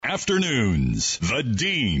afternoons. The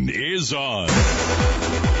Dean is on.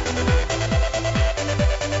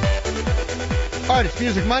 All right, it's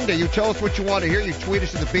Music Monday. You tell us what you want to hear. You tweet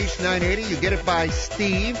us at the Beach 980. You get it by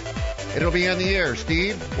Steve. It'll be on the air.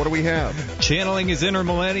 Steve, what do we have? Channeling his inner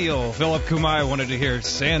millennial, Philip Kumai wanted to hear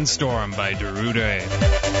Sandstorm by Derude.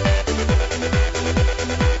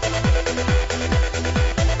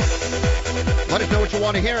 Let us know what you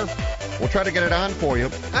want to hear. We'll try to get it on for you.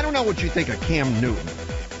 I don't know what you think of Cam Newton.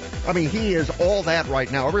 I mean, he is all that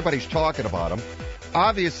right now. Everybody's talking about him.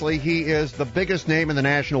 Obviously, he is the biggest name in the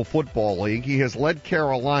National Football League. He has led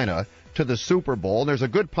Carolina to the Super Bowl. And there's a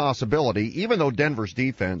good possibility, even though Denver's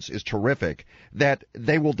defense is terrific, that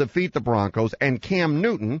they will defeat the Broncos and Cam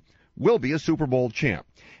Newton will be a Super Bowl champ.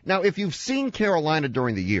 Now, if you've seen Carolina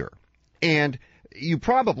during the year, and you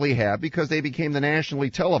probably have because they became the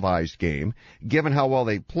nationally televised game, given how well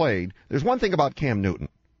they played, there's one thing about Cam Newton.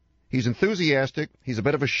 He's enthusiastic. He's a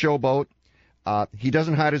bit of a showboat. He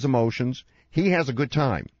doesn't hide his emotions. He has a good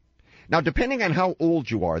time. Now, depending on how old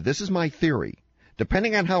you are, this is my theory.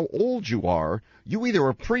 Depending on how old you are, you either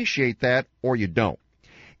appreciate that or you don't.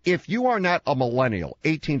 If you are not a millennial,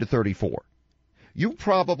 18 to 34, you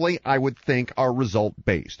probably, I would think, are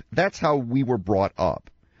result-based. That's how we were brought up.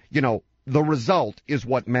 You know, the result is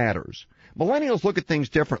what matters. Millennials look at things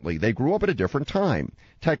differently. They grew up at a different time.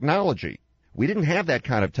 Technology. We didn't have that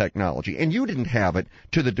kind of technology, and you didn't have it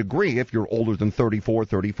to the degree, if you're older than 34,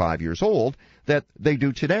 35 years old, that they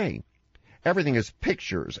do today. Everything is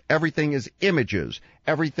pictures. Everything is images.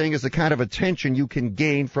 Everything is the kind of attention you can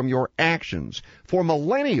gain from your actions. For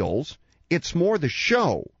millennials, it's more the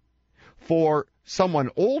show. For someone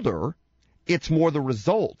older, it's more the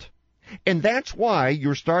result. And that's why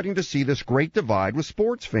you're starting to see this great divide with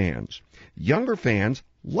sports fans. Younger fans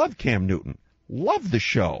love Cam Newton, love the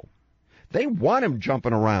show. They want him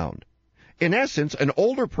jumping around. In essence, an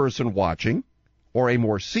older person watching, or a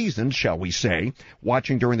more seasoned, shall we say,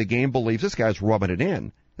 watching during the game believes this guy's rubbing it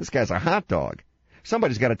in. This guy's a hot dog.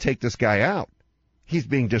 Somebody's got to take this guy out. He's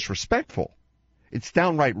being disrespectful. It's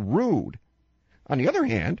downright rude. On the other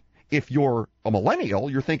hand, if you're a millennial,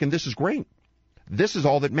 you're thinking this is great. This is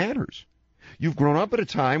all that matters. You've grown up at a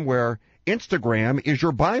time where Instagram is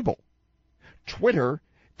your Bible. Twitter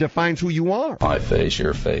defines who you are. My face,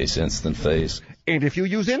 your face, instant face. And if you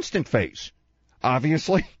use instant face,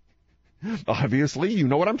 obviously, you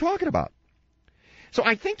know what I'm talking about. So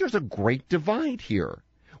I think there's a great divide here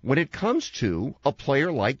when it comes to a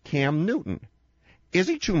player like Cam Newton. Is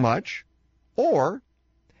he too much, or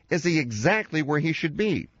is he exactly where he should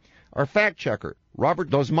be? Our fact checker, Robert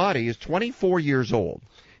Dozmati, is 24 years old.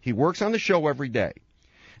 He works on the show every day.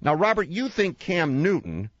 Now, Robert, you think Cam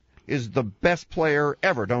Newton is the best player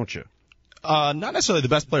ever, don't you? Not necessarily the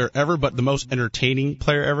best player ever, but the most entertaining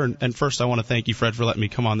player ever. And first, I want to thank you, Fred, for letting me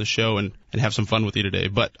come on the show and have some fun with you today.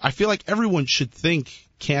 But I feel like everyone should think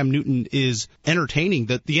Cam Newton is entertaining.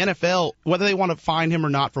 That the NFL, whether they want to find him or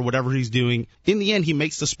not for whatever he's doing, in the end, he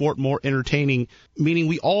makes the sport more entertaining, meaning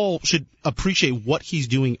we all should appreciate what he's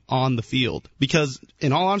doing on the field. Because,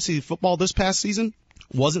 in all honesty, football this past season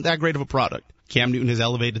wasn't that great of a product. Cam Newton has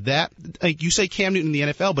elevated that. Like you say Cam Newton in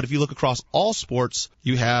the NFL, but if you look across all sports,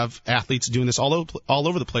 you have athletes doing this all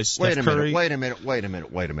over the place. Wait a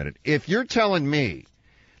minute. If you're telling me,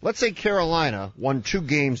 let's say Carolina won 2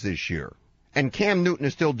 games this year, and Cam Newton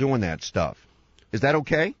is still doing that stuff, is that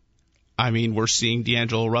okay? I mean, we're seeing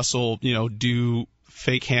D'Angelo Russell, do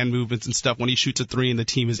fake hand movements and stuff when he shoots a 3 and the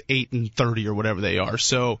team is 8-30 or whatever they are.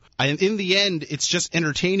 So in the end, it's just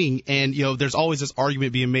entertaining. And, there's always this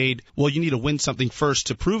argument being made, well, you need to win something first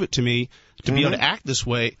to prove it to me to be able to act this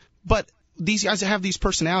way. But these guys have these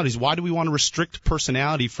personalities. Why do we want to restrict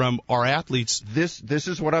personality from our athletes? This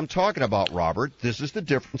is what I'm talking about, Robert. This is the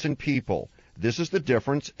difference in people. This is the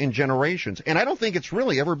difference in generations. And I don't think it's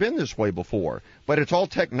really ever been this way before. But it's all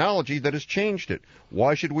technology that has changed it.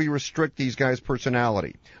 Why should we restrict these guys'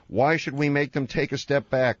 personality? Why should we make them take a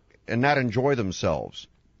step back and not enjoy themselves?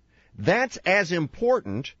 That's as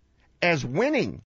important as winning.